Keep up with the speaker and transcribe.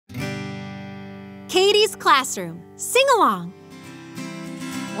Caitie's classroom. Sing along.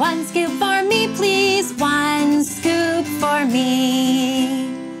 One scoop for me, please. One scoop for me.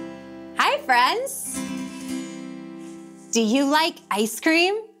 Hi, friends. Do you like ice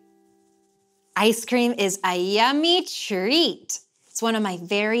cream? Ice cream is a yummy treat. It's one of my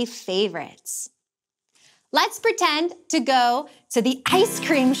very favorites. Let's pretend to go to the ice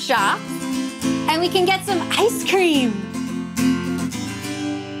cream shop and we can get some ice cream.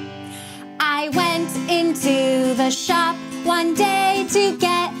 I went into the shop one day to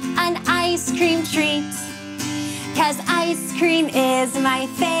get an ice cream treat. 'Cause ice cream is my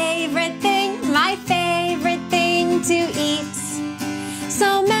favorite thing to eat.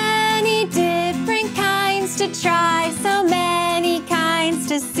 So many different kinds to try, so many kinds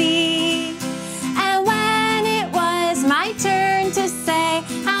to see. And when it was my turn to say,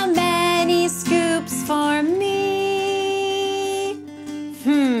 how many scoops for me?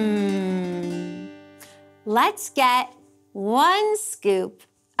 Let's get 1 scoop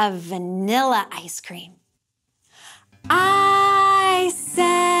of vanilla ice cream. I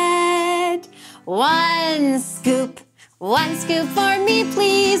said 1 scoop. 1 scoop for me,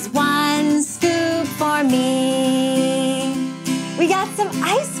 please. 1 scoop for me. We got some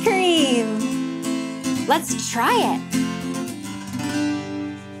ice cream. Let's try it.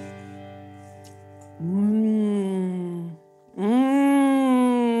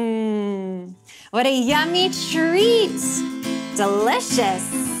 What a yummy treat. Delicious.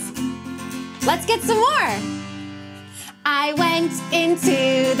 Let's get some more. I went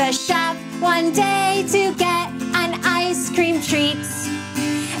into the shop one day to get an ice cream treat.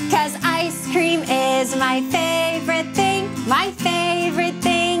 'Cause ice cream is my favorite thing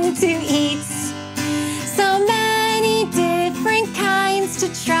to eat. So many different kinds to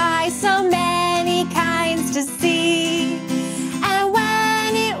try, so many kinds to see. And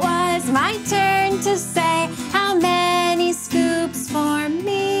when it was my turn to say, how many scoops for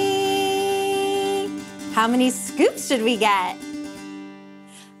me? How many scoops should we get?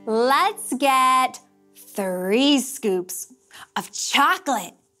 Let's get 3 scoops of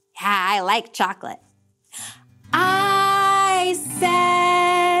chocolate. Yeah, I like chocolate. I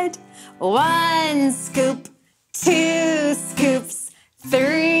said 1 scoop, 2 scoops,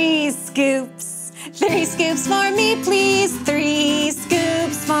 3 scoops. 3 scoops for me, please. 3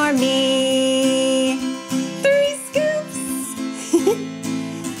 scoops for me. 3 scoops.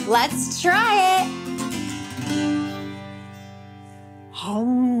 Let's try it.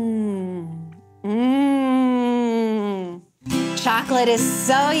 Chocolate is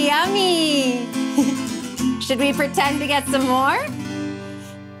so yummy. Should we pretend to get some more?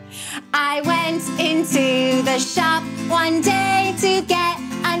 I went into the shop one day to get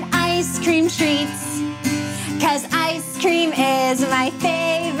an ice cream treat. 'Cause ice cream is my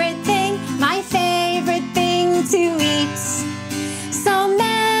favorite thing to eat. So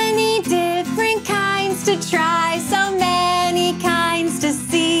many different kinds to try, so many kinds to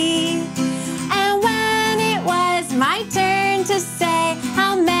see. And when it was my turn to say,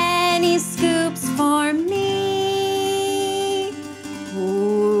 how many scoops for me?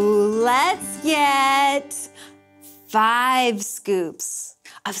 Ooh, let's get 5 scoops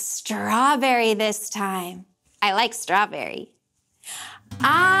of strawberry this time. I like strawberry.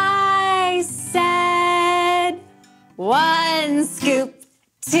 I said 1 scoop,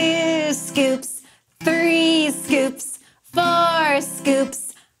 2 scoops, 3 scoops, 4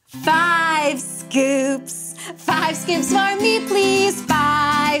 scoops, 5 scoops. 5 scoops for me, please.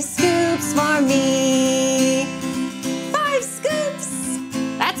 5 scoops for me. 5 scoops.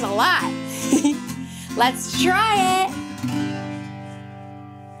 That's a lot. Let's try it.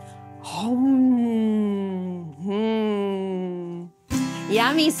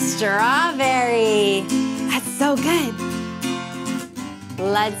 Yummy strawberry. That's so good.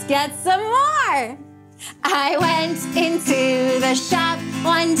 Let's get some more. I went into the shop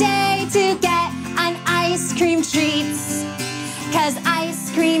one day to get an ice cream treat. 'Cause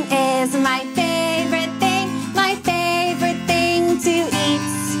ice cream is my favorite thing to eat.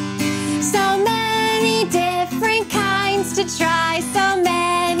 So many different kinds to try, so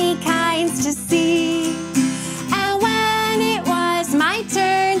many kinds to see. And when it was my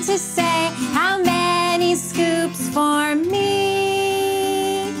turn to say, how many scoops for me?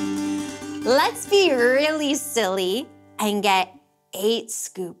 Let's be really silly and get 8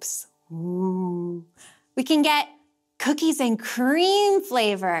 scoops. Ooh. We can get cookies and cream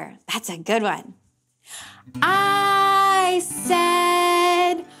flavor. That's a good one. I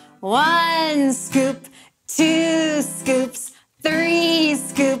said 1 scoop, 2 scoops, 3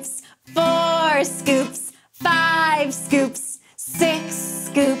 scoops, 4 scoops, 5 scoops, 6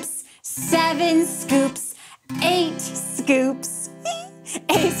 scoops, 7 7 scoops, 8 scoops.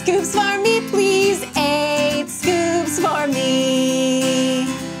 8 scoops for me, please. 8 scoops for me.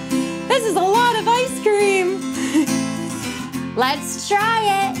 This is a lot of ice cream. Let's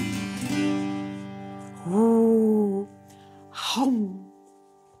try it. Ooh.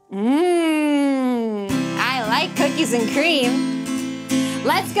 I like cookies and cream.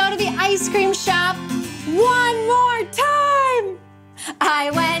 Let's go to the ice cream shop one more time. I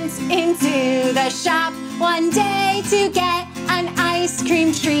went into the shop one day to get an ice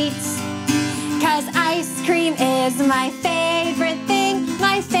cream treat. 'Cause ice cream is my favorite thing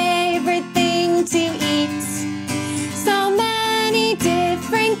to eat. So many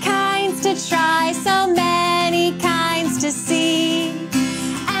different kinds to try, so many kinds to see.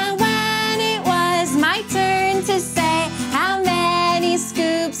 And when it was my turn to say, how many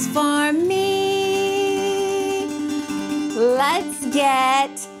scoops for me? Let's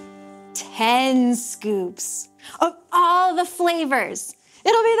get 10 scoops of all the flavors.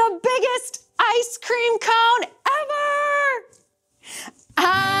 It'll be the biggest ice cream cone ever!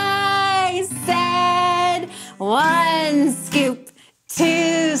 I said 1 scoop,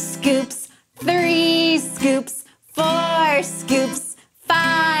 2 scoops, 3 scoops, 4 scoops,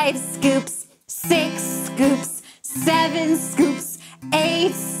 5 scoops, 6 scoops, 7 scoops,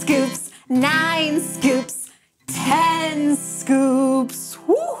 8 scoops, 9 scoops, 10 scoops.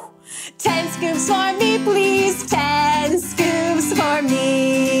 Woo! 10 scoops for me, please. 10 scoops for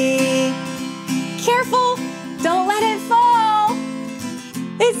me. Careful, don't let it fall.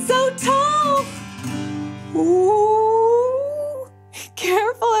 It's so tall. Ooh.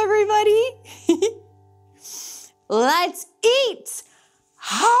 Careful, everybody. Let's eat.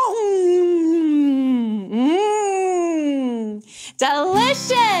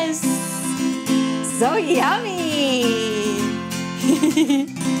 Delicious. So yummy.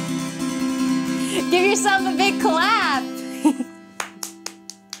 Give yourself a big clap.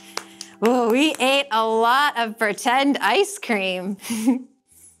 Well, we ate a lot of pretend ice cream.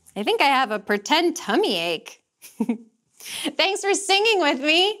 I think I have a pretend tummy ache. Thanks for singing with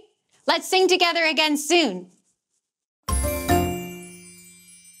me. Let's sing together again soon.